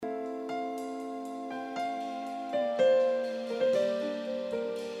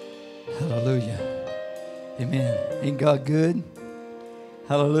Hallelujah. Amen. Ain't God good?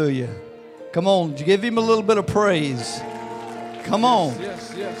 Hallelujah. Come on, give him a little bit of praise. Come on.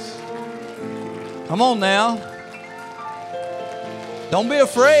 Yes, yes. Come on now. Don't be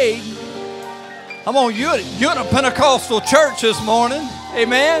afraid. Come on, you're in a Pentecostal church this morning.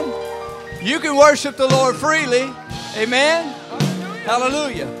 Amen. You can worship the Lord freely. Amen.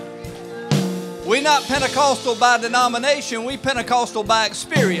 Hallelujah. We're not Pentecostal by denomination. We Pentecostal by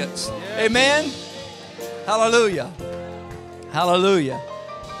experience. Amen. Hallelujah. Hallelujah.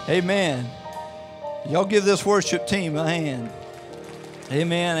 Amen. Y'all give this worship team a hand.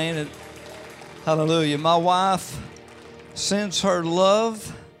 Amen. Ain't it? Hallelujah. My wife sends her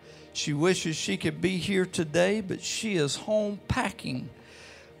love. She wishes she could be here today, but she is home packing.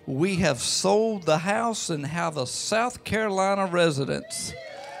 We have sold the house and have a South Carolina residence.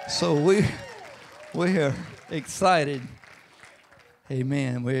 So we're excited.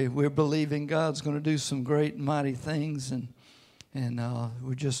 Amen. We're believing God's going to do some great and mighty things, and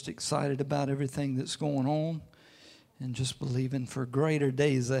we're just excited about everything that's going on and just believing for greater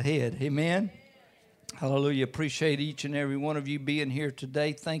days ahead. Amen. Hallelujah. Appreciate each and every one of you being here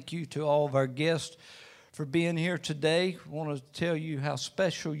today. Thank you to all of our guests for being here today. I want to tell you how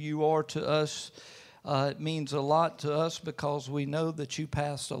special you are to us. It means a lot to us because we know that you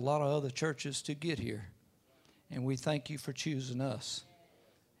passed a lot of other churches to get here. And we thank you for choosing us.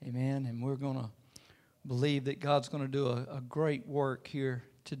 Amen. And we're going to believe that God's going to do a great work here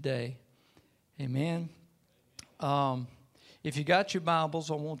today. Amen. If you got your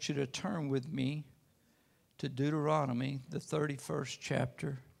Bibles, I want you to turn with me to Deuteronomy, the 31st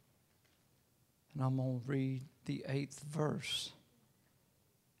chapter. And I'm going to read the 8th verse.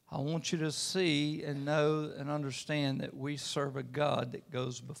 I want you to see and know and understand that we serve a God that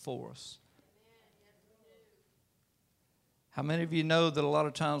goes before us. How many of you know that a lot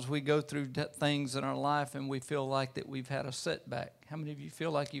of times we go through things in our life and we feel like that we've had a setback? How many of you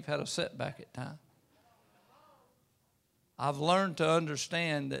feel like you've had a setback at times? I've learned to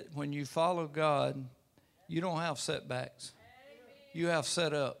understand that when you follow God, you don't have setbacks. You have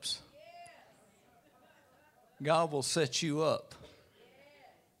setups. God will set you up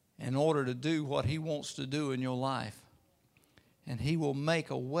in order to do what He wants to do in your life. And He will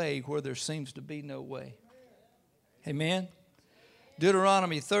make a way where there seems to be no way. Amen.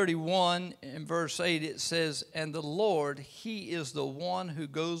 Deuteronomy 31 in verse 8, it says, "And the Lord, He is the one who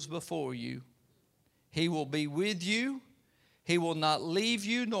goes before you. He will be with you. He will not leave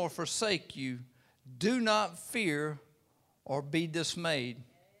you nor forsake you. Do not fear or be dismayed."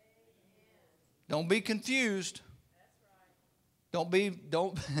 Don't be confused. Don't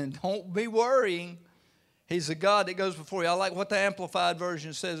be worrying. He's a God that goes before you. I like what the Amplified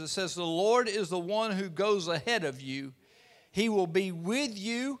Version says. It says, "The Lord is the one who goes ahead of you. He will be with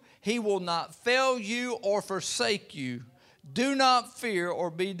you. He will not fail you or forsake you. Do not fear or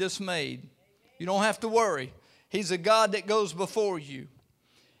be dismayed." You don't have to worry. He's a God that goes before you.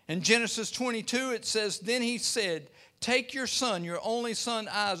 In Genesis 22, it says, "Then he said, take your son, your only son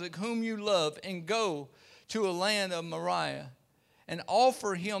Isaac, whom you love, and go to a land of Moriah, and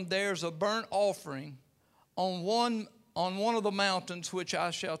offer him there as a burnt offering on one of the mountains which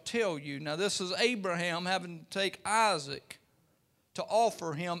I shall tell you." Now this is Abraham having to take Isaac to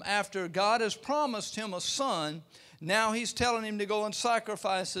offer him after God has promised him a son. Now he's telling him to go and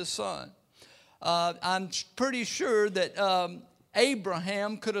sacrifice his son. I'm pretty sure that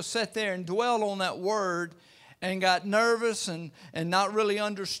Abraham could have sat there and dwelled on that word and got nervous and not really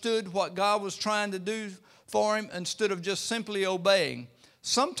understood what God was trying to do for him instead of just simply obeying.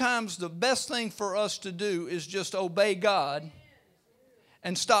 Sometimes the best thing for us to do is just obey God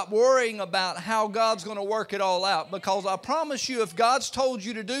and stop worrying about how God's going to work it all out. Because I promise you, if God's told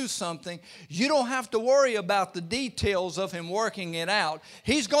you to do something, you don't have to worry about the details of Him working it out.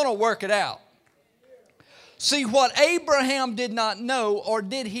 He's going to work it out. See, what Abraham did not know, or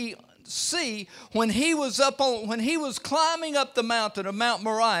did he see when he was climbing up the mountain of Mount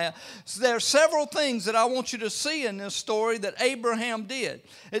Moriah, there are several things that I want you to see in this story that Abraham did.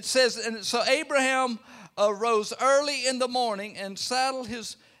 It says, and so Abraham rose early in the morning and saddled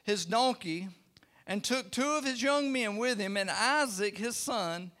his donkey and took two of his young men with him and Isaac his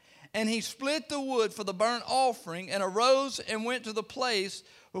son, and he split the wood for the burnt offering and arose and went to the place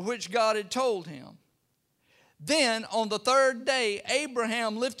for which God had told him. Then on the third day,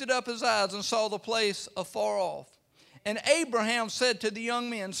 Abraham lifted up his eyes and saw the place afar off. And Abraham said to the young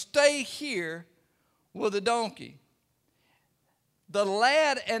men, "Stay here with the donkey. The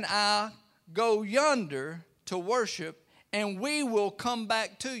lad and I go yonder to worship, and we will come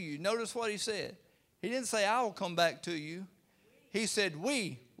back to you." Notice what he said. He didn't say, "I will come back to you." He said,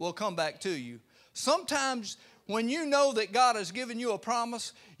 "We will come back to you. Sometimes when you know that God has given you a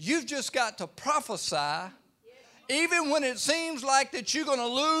promise, you've just got to prophesy. Even when it seems like that you're going to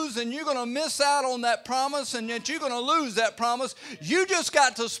lose and you're going to miss out on that promise and that you're going to lose that promise, you just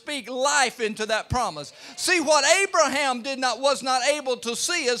got to speak life into that promise. See, what Abraham was not able to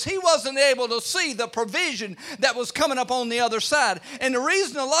see is he wasn't able to see the provision that was coming up on the other side. And the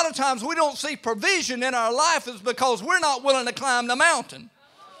reason a lot of times we don't see provision in our life is because we're not willing to climb the mountain.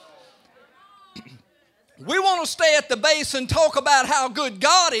 We want to stay at the base and talk about how good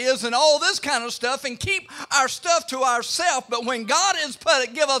God is and all this kind of stuff and keep our stuff to ourselves. But when God has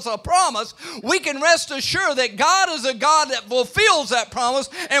give us a promise, we can rest assured that God is a God that fulfills that promise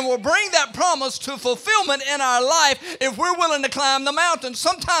and will bring that promise to fulfillment in our life if we're willing to climb the mountain.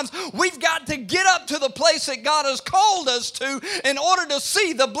 Sometimes we've got to get up to the place that God has called us to in order to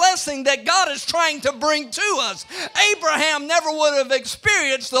see the blessing that God is trying to bring to us. Abraham never would have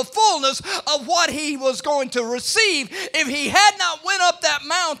experienced the fullness of what he was going to receive if he had not went up that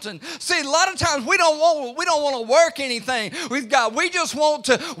mountain. See, a lot of times we don't want to work anything. We just want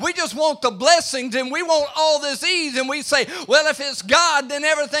the blessings and we want all this ease, and we say, well, if it's God, then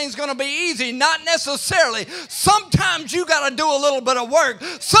everything's going to be easy. Not necessarily. Sometimes you got to do a little bit of work.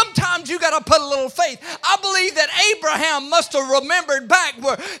 Sometimes you got to put a little faith. I believe that Abraham must have remembered back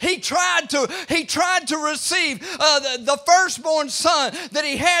where he tried to receive the firstborn son that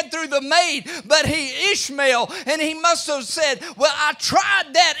he had through the maid, but Ishmael, and he must have said, well, I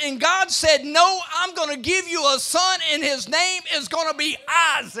tried that, and God said, no, I'm going to give you a son, and his name is going to be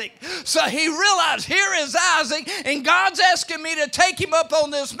Isaac. So he realized, here is Isaac, and God's asking me to take him up on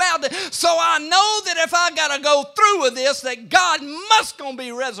this mountain, so I know that if I got to go through with this, that God must going to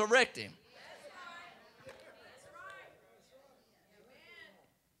be resurrecting him.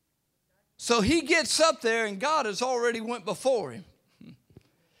 So he gets up there, and God has already went before him.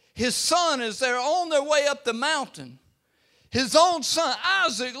 His son is there on their way up the mountain. His own son,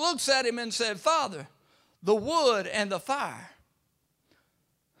 Isaac, looks at him and said, Father, the wood and the fire.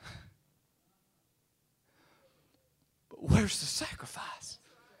 But where's the sacrifice?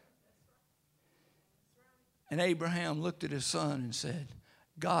 And Abraham looked at his son and said,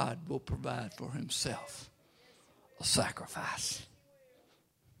 God will provide for himself a sacrifice.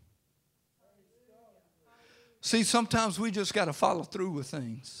 See, sometimes we just got to follow through with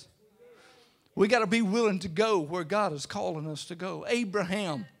things. We got to be willing to go where God is calling us to go.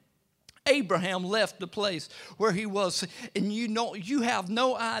 Abraham left the place where he was, and you have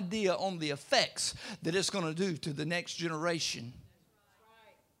no idea on the effects that it's going to do to the next generation.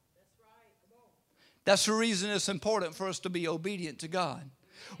 That's the reason it's important for us to be obedient to God.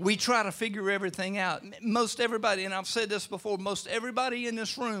 We try to figure everything out. Most everybody, and I've said this before, most everybody in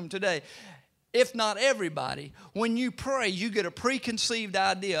this room today, if not everybody, when you pray, you get a preconceived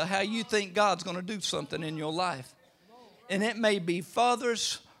idea how you think God's going to do something in your life. And it may be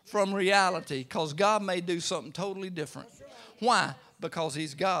furthest from reality, because God may do something totally different. Why? Because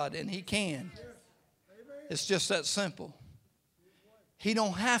he's God and he can. It's just that simple. He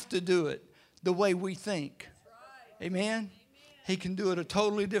don't have to do it the way we think. Amen? He can do it a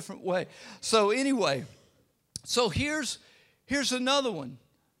totally different way. So anyway, here's another one.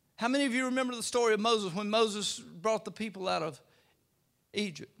 How many of you remember the story of Moses when Moses brought the people out of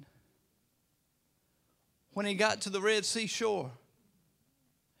Egypt? When he got to the Red Sea shore,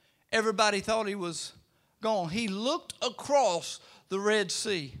 everybody thought he was gone. He looked across the Red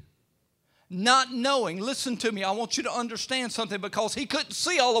Sea, not knowing. Listen to me, I want you to understand something, because he couldn't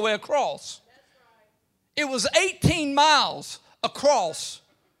see all the way across. It was 18 miles across.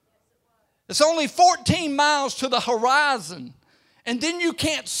 It's only 14 miles to the horizon. And then you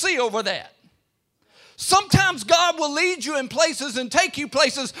can't see over that. Sometimes God will lead you in places and take you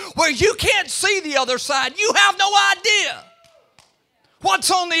places where you can't see the other side. You have no idea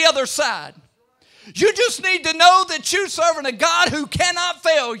what's on the other side. You just need to know that you're serving a God who cannot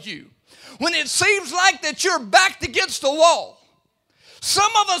fail you. When it seems like that you're backed against the wall,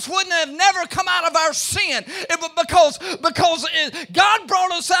 some of us wouldn't have never come out of our sin because God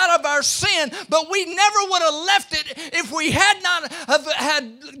brought us out of our sin, but we never would have left it if we had not have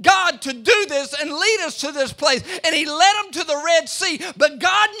had God to do this and lead us to this place. And he led them to the Red Sea, but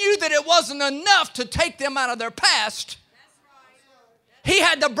God knew that it wasn't enough to take them out of their past. He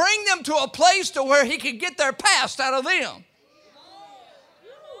had to bring them to a place to where he could get their past out of them.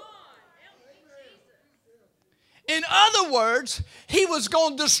 In other words, he was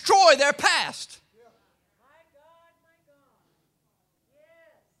going to destroy their past.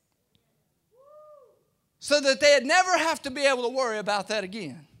 So that they'd never have to be able to worry about that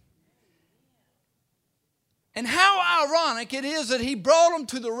again. And how ironic it is that he brought them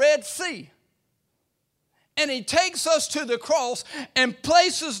to the Red Sea. And he takes us to the cross and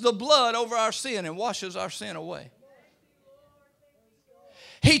places the blood over our sin and washes our sin away.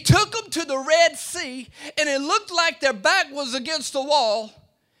 He took them to the Red Sea, and it looked like their back was against the wall.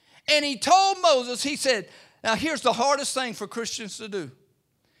 And he told Moses, he said, now here's the hardest thing for Christians to do.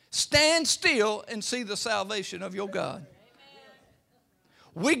 Stand still and see the salvation of your God.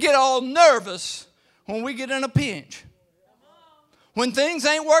 We get all nervous when we get in a pinch. When things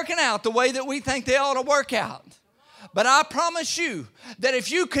ain't working out the way that we think they ought to work out. But I promise you that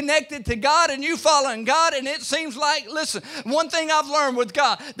if you connected to God and you following God, and it seems like, listen, one thing I've learned with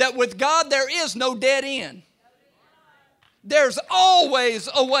God, that with God there is no dead end. There's always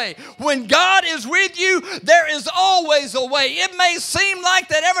a way. When God is with you, there is always a way. It may seem like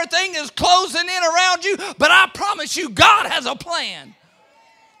that everything is closing in around you, but I promise you God has a plan.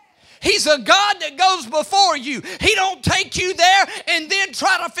 He's a God that goes before you. He don't take you there and then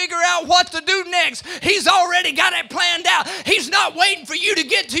try to figure out what to do next. He's already got it planned out. He's not waiting for you to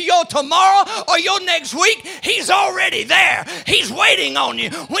get to your tomorrow or your next week. He's already there. He's waiting on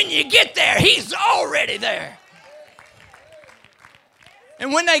you. When you get there, He's already there.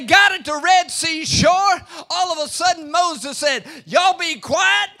 And when they got at the Red Sea shore, all of a sudden Moses said, y'all be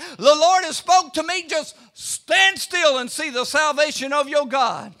quiet. The Lord has spoke to me. Just stand still and see the salvation of your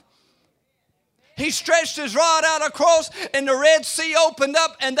God. He stretched his rod out across, and the Red Sea opened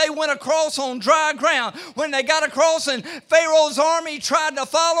up, and they went across on dry ground. When they got across and Pharaoh's army tried to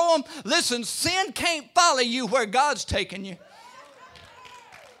follow them, listen, sin can't follow you where God's taking you.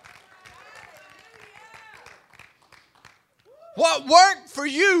 What worked for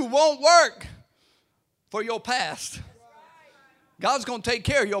you won't work for your past. God's going to take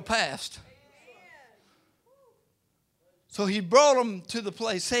care of your past. So he brought them to the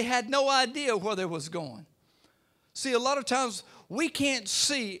place. They had no idea where they was going. See, a lot of times we can't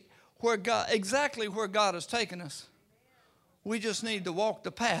see exactly where God has taken us. We just need to walk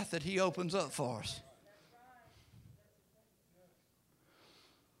the path that He opens up for us.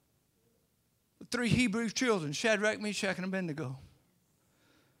 The 3 Hebrew children, Shadrach, Meshach, and Abednego.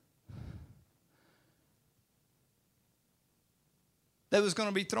 They was going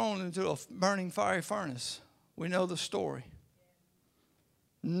to be thrown into a burning fiery furnace. We know the story.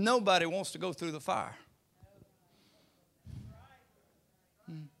 Nobody wants to go through the fire.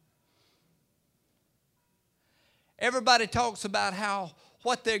 Everybody talks about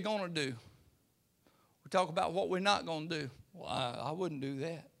what they're going to do. We talk about what we're not going to do. Well, I wouldn't do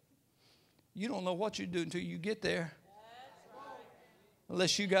that. You don't know what you do until you get there.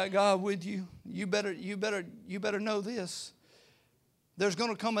 Unless you got God with you, you better know this. There's going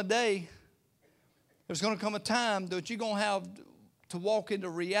to come a day. There's going to come a time that you're going to have to walk into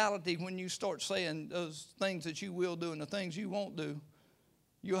reality when you start saying those things that you will do and the things you won't do.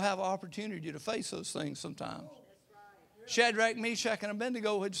 You'll have an opportunity to face those things sometimes. Shadrach, Meshach, and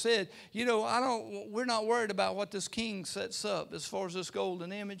Abednego had said, we're not worried about what this king sets up as far as this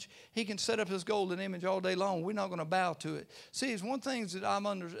golden image. He can set up his golden image all day long. We're not going to bow to it. See, it's one thing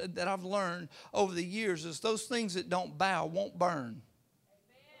that I've learned over the years is those things that don't bow won't burn.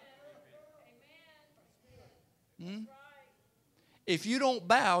 If you don't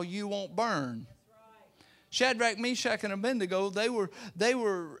bow, you won't burn. Shadrach, Meshach, and Abednego, they were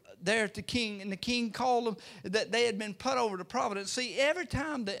there at the king, and the king called them that they had been put over to providence. See, every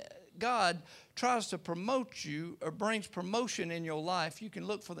time that God tries to promote you or brings promotion in your life, you can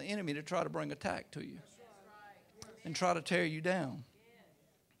look for the enemy to try to bring attack to you and try to tear you down.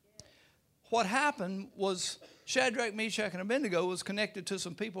 What happened was Shadrach, Meshach, and Abednego was connected to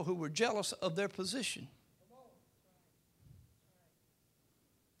some people who were jealous of their position.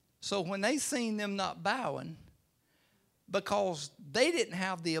 So when they seen them not bowing, because they didn't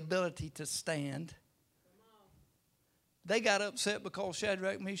have the ability to stand, they got upset because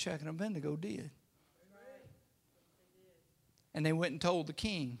Shadrach, Meshach, and Abednego did. And they went and told the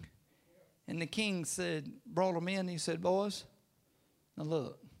king. And the king brought them in, and he said, boys, now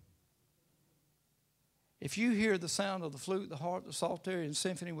look. If you hear the sound of the flute, the harp, the psaltery, and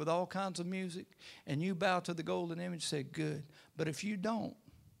symphony with all kinds of music, and you bow to the golden image, say, good. But if you don't,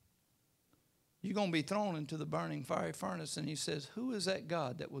 you're going to be thrown into the burning fiery furnace. And he says, who is that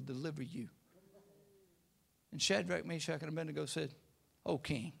God that will deliver you? And Shadrach, Meshach, and Abednego said, oh,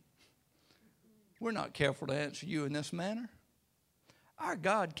 king, we're not careful to answer you in this manner. Our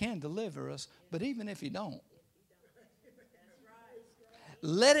God can deliver us, but even if He don't,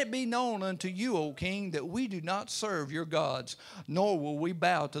 let it be known unto you, O king, that we do not serve your gods, nor will we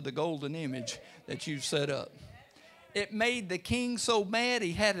bow to the golden image that you've set up. It made the king so mad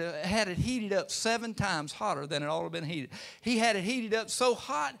he had it heated up 7 times hotter than it ought to have been heated. He had it heated up so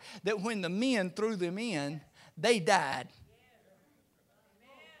hot that when the men threw them in, they died.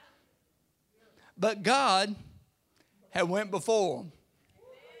 But God had went before them.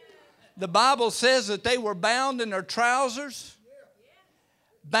 The Bible says that they were bound in their trousers,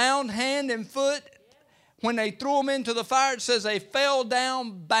 bound hand and foot. When they threw them into the fire, it says they fell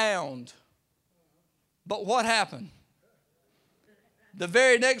down bound. But what happened? The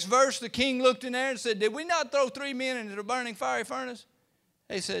very next verse, the king looked in there and said, did we not throw 3 men into the burning fiery furnace?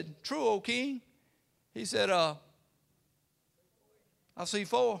 They said, true, O king. He said, I see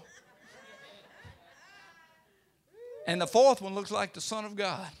 4. And the 4th one looks like the Son of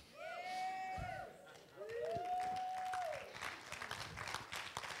God.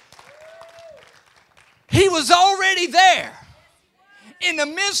 He was already there. In the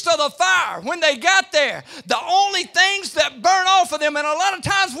midst of the fire, when they got there, the only things that burn off of them, and a lot of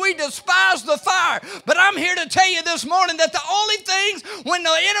times we despise the fire, but I'm here to tell you this morning that the only things when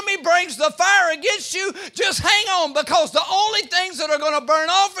the enemy brings the fire against you, just hang on, because the only things that are going to burn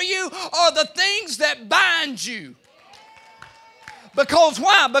off of you are the things that bind you. Because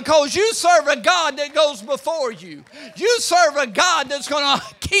why? Because you serve a God that goes before you. You serve a God that's going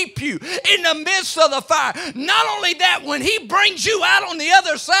to keep you in the midst of the fire. Not only that, when He brings you out on the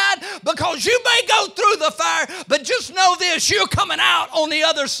other side, because you may go through the fire, but just know this, you're coming out on the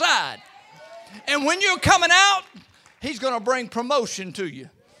other side. And when you're coming out, He's going to bring promotion to you.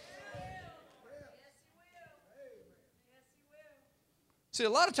 See, a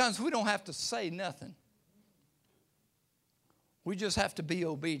lot of times we don't have to say nothing. We just have to be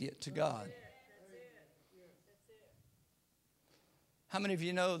obedient to God. How many of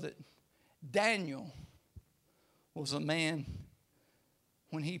you know that Daniel was a man,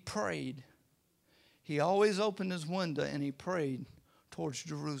 when he prayed, he always opened his window and he prayed towards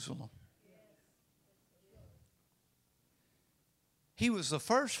Jerusalem. He was the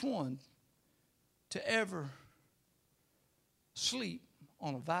first one to ever sleep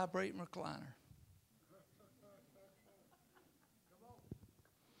on a vibrating recliner.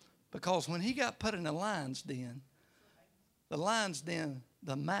 Because when he got put in the lion's den, the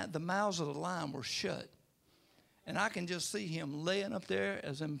mouths of the lion were shut. And I can just see him laying up there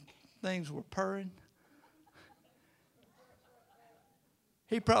as them things were purring.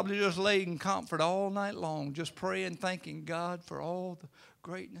 He probably just laid in comfort all night long, just praying, thanking God for all the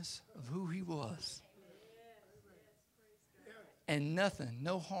greatness of who He was. And nothing,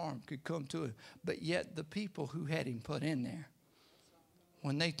 no harm could come to him. But yet the people who had him put in there,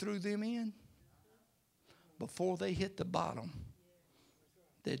 when they threw them in, before they hit the bottom,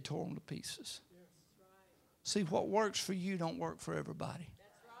 they'd tore them to pieces. See, what works for you don't work for everybody.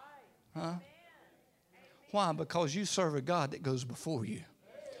 Huh? Why? Because you serve a God that goes before you.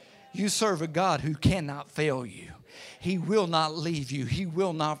 You serve a God who cannot fail you. He will not leave you. He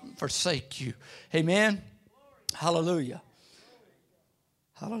will not forsake you. Amen? Hallelujah.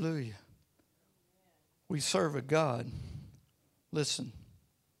 Hallelujah. We serve a God. Listen.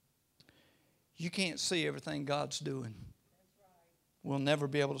 You can't see everything God's doing. We'll never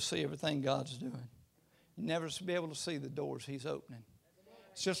be able to see everything God's doing. You'll never be able to see the doors He's opening.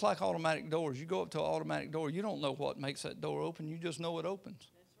 It's just like automatic doors. You go up to an automatic door, you don't know what makes that door open. You just know it opens.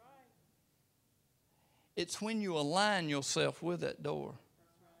 It's when you align yourself with that door.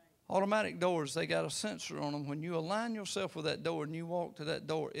 Automatic doors, they got a sensor on them. When you align yourself with that door and you walk to that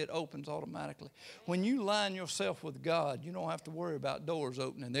door, it opens automatically. When you align yourself with God, you don't have to worry about doors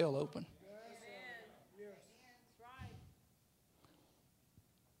opening. They'll open.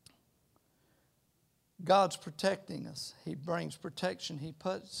 God's protecting us. He brings protection. He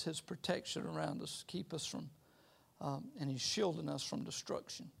puts His protection around us to keep us from, and He's shielding us from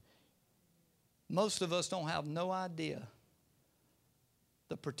destruction. Most of us don't have no idea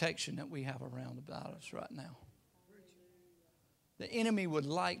the protection that we have around about us right now. The enemy would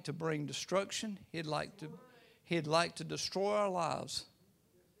like to bring destruction. He'd like to destroy our lives.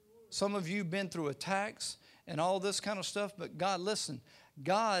 Some of you have been through attacks and all this kind of stuff, but God, listen,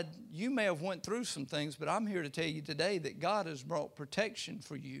 God, you may have went through some things, but I'm here to tell you today that God has brought protection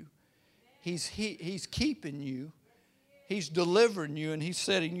for you. He's keeping you. He's delivering you, and He's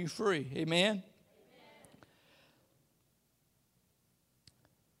setting you free. Amen?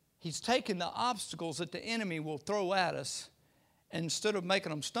 He's taken the obstacles that the enemy will throw at us, and instead of making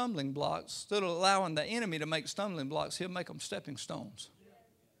them stumbling blocks, instead of allowing the enemy to make stumbling blocks, He'll make them stepping stones.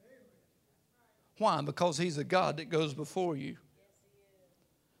 Why? Because He's a God that goes before you.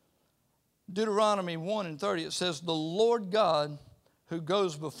 Deuteronomy 1:30, it says, the Lord God who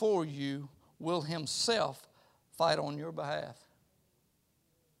goes before you will Himself fight on your behalf.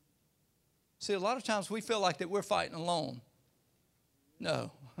 See, a lot of times we feel like that we're fighting alone.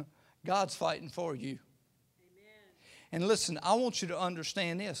 No, God's fighting for you. And listen, I want you to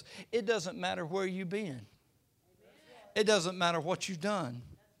understand this. It doesn't matter where you've been. It doesn't matter what you've done.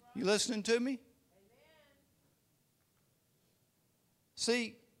 You listening to me?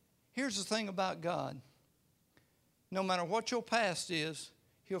 See, here's the thing about God. No matter what your past is,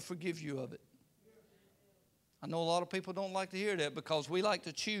 He'll forgive you of it. I know a lot of people don't like to hear that because we like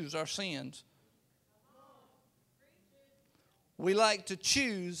to choose our sins. We like to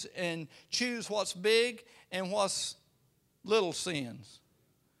choose what's big and what's little sins.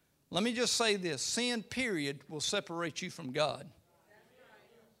 Let me just say this. Sin, period, will separate you from God.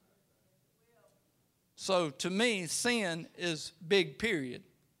 So to me, sin is big, period.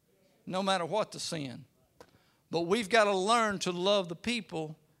 No matter what the sin. But we've got to learn to love the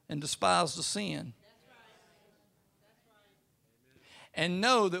people and despise the sin. And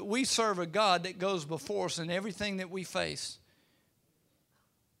know that we serve a God that goes before us in everything that we face.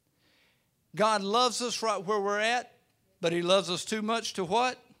 God loves us right where we're at, but He loves us too much to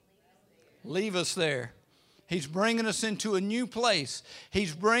what? Leave us there. He's bringing us into a new place.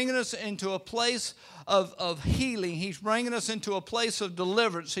 He's bringing us into a place of healing. He's bringing us into a place of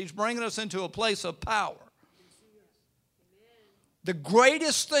deliverance. He's bringing us into a place of power. The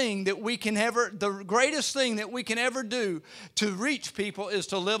greatest thing that we can ever do to reach people is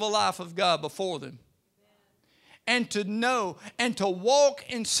to live a life of God before them. And to know and to walk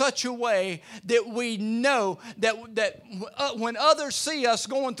in such a way that we know that when others see us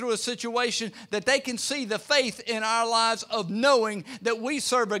going through a situation, that they can see the faith in our lives of knowing that we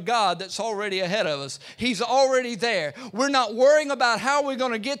serve a God that's already ahead of us. He's already there. We're not worrying about how we're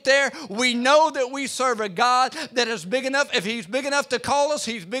going to get there. We know that we serve a God that is big enough. If He's big enough to call us,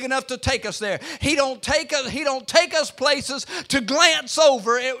 He's big enough to take us there. He don't take us places to glance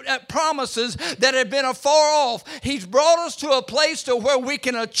over at promises that have been afar off. He's brought us to a place to where we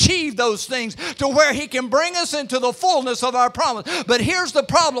can achieve those things, to where He can bring us into the fullness of our promise. But here's the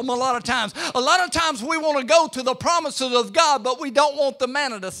problem a lot of times. A lot of times we want to go to the promises of God, but we don't want the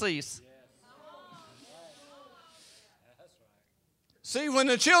manna to cease. See, when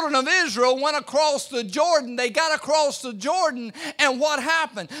the children of Israel went across the Jordan, they got across the Jordan, and what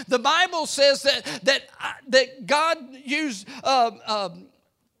happened? The Bible says that God used...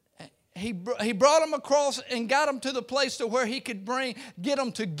 He brought them across and got them to the place to where He could get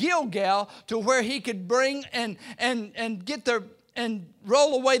them to Gilgal, to where He could bring and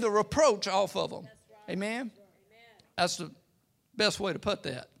roll away the reproach off of them. Right. Amen? That's the best way to put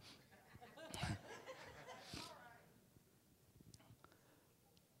that.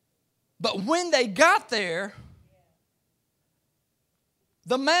 But when they got there,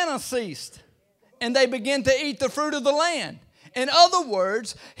 the manna ceased, and they began to eat the fruit of the land. In other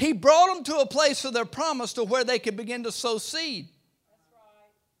words, He brought them to a place of their promise to where they could begin to sow seed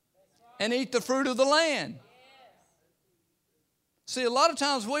and eat the fruit of the land. See, a lot of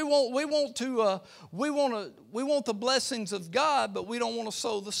times we want the blessings of God, but we don't want to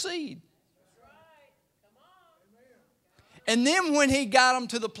sow the seed. And then when He got them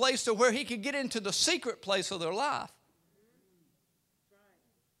to the place to where He could get into the secret place of their life.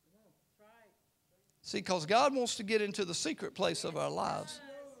 See, because God wants to get into the secret place of our lives.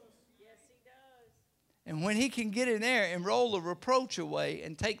 Yes, He does. And when He can get in there and roll the reproach away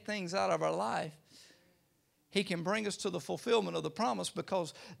and take things out of our life, He can bring us to the fulfillment of the promise.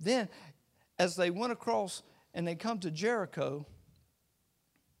 Because then, as they went across and they come to Jericho,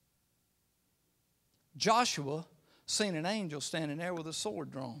 Joshua seen an angel standing there with a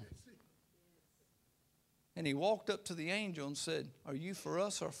sword drawn. And he walked up to the angel and said, "Are you for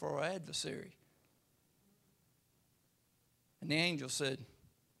us or for our adversary?" And the angel said,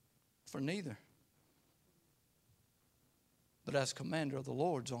 "For neither, but as commander of the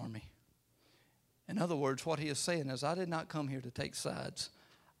Lord's army." In other words, what he is saying is, I did not come here to take sides.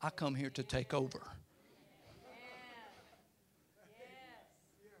 I come here to take over.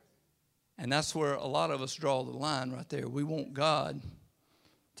 And that's where a lot of us draw the line right there. We want God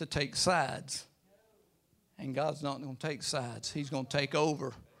to take sides. And God's not going to take sides. He's going to take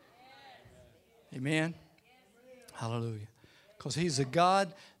over. Amen? Hallelujah. Because He's a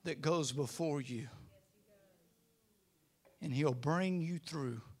God that goes before you. And He'll bring you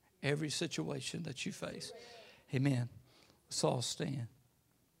through every situation that you face. Amen. Let's all stand.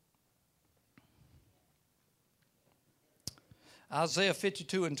 Isaiah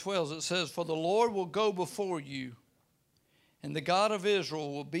 52:12, it says, "For the Lord will go before you, and the God of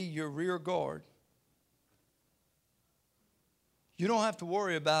Israel will be your rear guard." You don't have to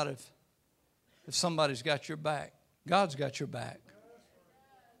worry about if if somebody's got your back. God's got your back.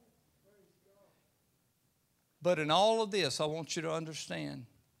 But in all of this, I want you to understand,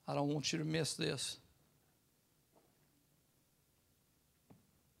 I don't want you to miss this.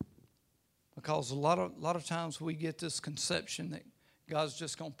 Because a lot of times we get this conception that God's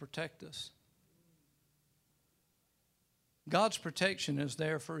just going to protect us. God's protection is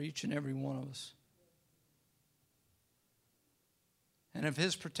there for each and every one of us. And if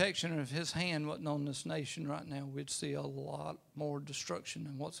His protection and if His hand wasn't on this nation right now, we'd see a lot more destruction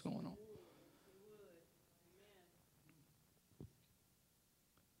than what's going on.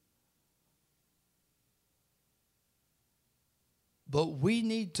 But we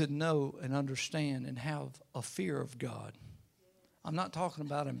need to know and understand and have a fear of God. I'm not talking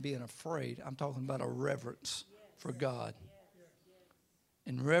about Him being afraid. I'm talking about a reverence for God.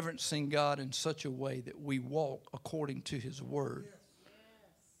 And reverencing God in such a way that we walk according to His Word.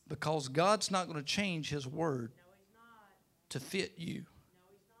 Because God's not going to change His Word to fit you.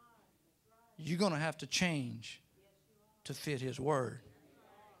 You're going to have to change to fit His Word.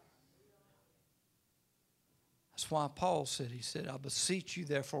 That's why Paul said, he said, I beseech you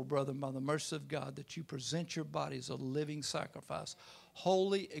therefore, brethren, by the mercy of God, that you present your bodies a living sacrifice,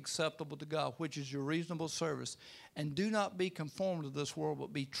 wholly acceptable to God, which is your reasonable service. And do not be conformed to this world,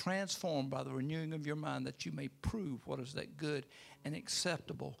 but be transformed by the renewing of your mind, that you may prove what is that good and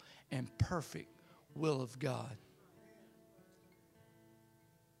acceptable and perfect will of God.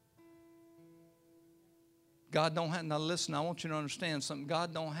 God don't have, now listen, I want you to understand something.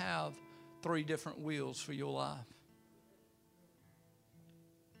 God don't have 3 different wills for your life.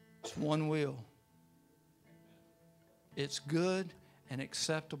 It's one will. It's good and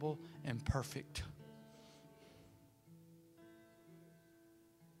acceptable and perfect.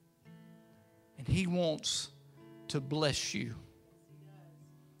 And He wants to bless you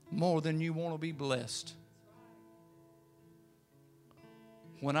more than you want to be blessed.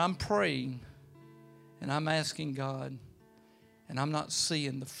 When I'm praying and I'm asking God and I'm not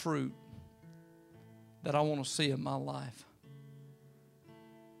seeing the fruit that I want to see in my life,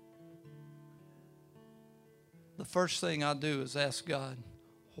 the first thing I do is ask God,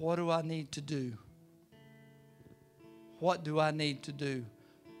 what do I need to do? What do I need to do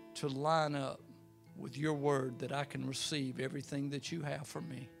to line up with your word that I can receive everything that you have for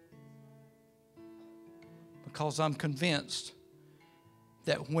me? Because I'm convinced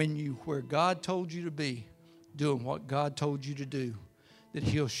that when you, where God told you to be, doing what God told you to do, that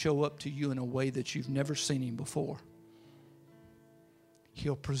He'll show up to you in a way that you've never seen Him before.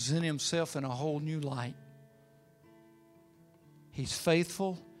 He'll present Himself in a whole new light. He's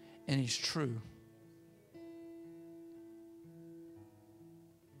faithful and He's true.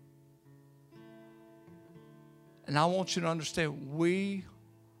 And I want you to understand,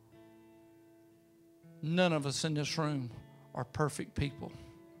 none of us in this room are perfect people.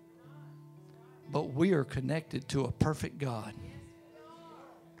 But we are connected to a perfect God.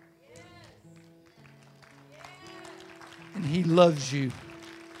 And He loves you.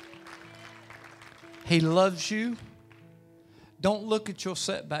 He loves you. Don't look at your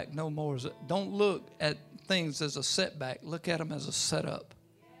setback no more. Don't look at things as a setback. Look at them as a setup.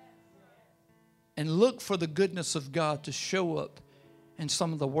 And look for the goodness of God to show up in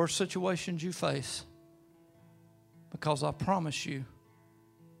some of the worst situations you face. Because I promise you,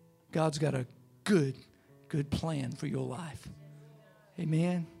 God's got a good plan for your life.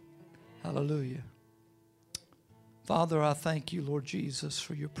 Amen. Hallelujah. Father, I thank you, Lord Jesus,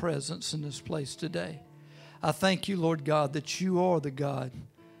 for your presence in this place today. I thank you, Lord God, that you are the God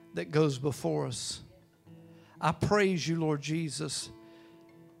that goes before us. I praise you, Lord Jesus,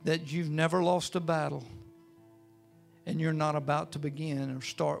 that you've never lost a battle and you're not about to begin or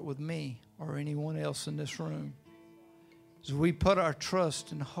start with me or anyone else in this room. As we put our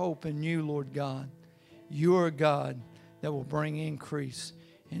trust and hope in you, Lord God, you are a God that will bring increase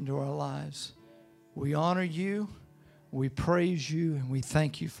into our lives. We honor you, we praise you, and we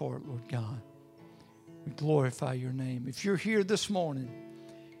thank you for it, Lord God. We glorify your name. If you're here this morning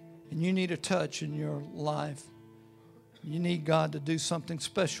and you need a touch in your life, you need God to do something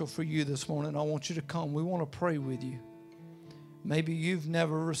special for you this morning, I want you to come. We want to pray with you. Maybe you've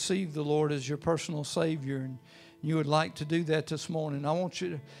never received the Lord as your personal Savior and you would like to do that this morning. I want you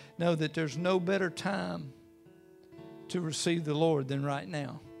to know that there's no better time to receive the Lord than right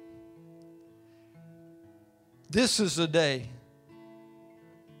now. This is the day.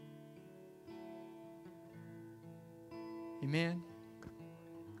 Amen.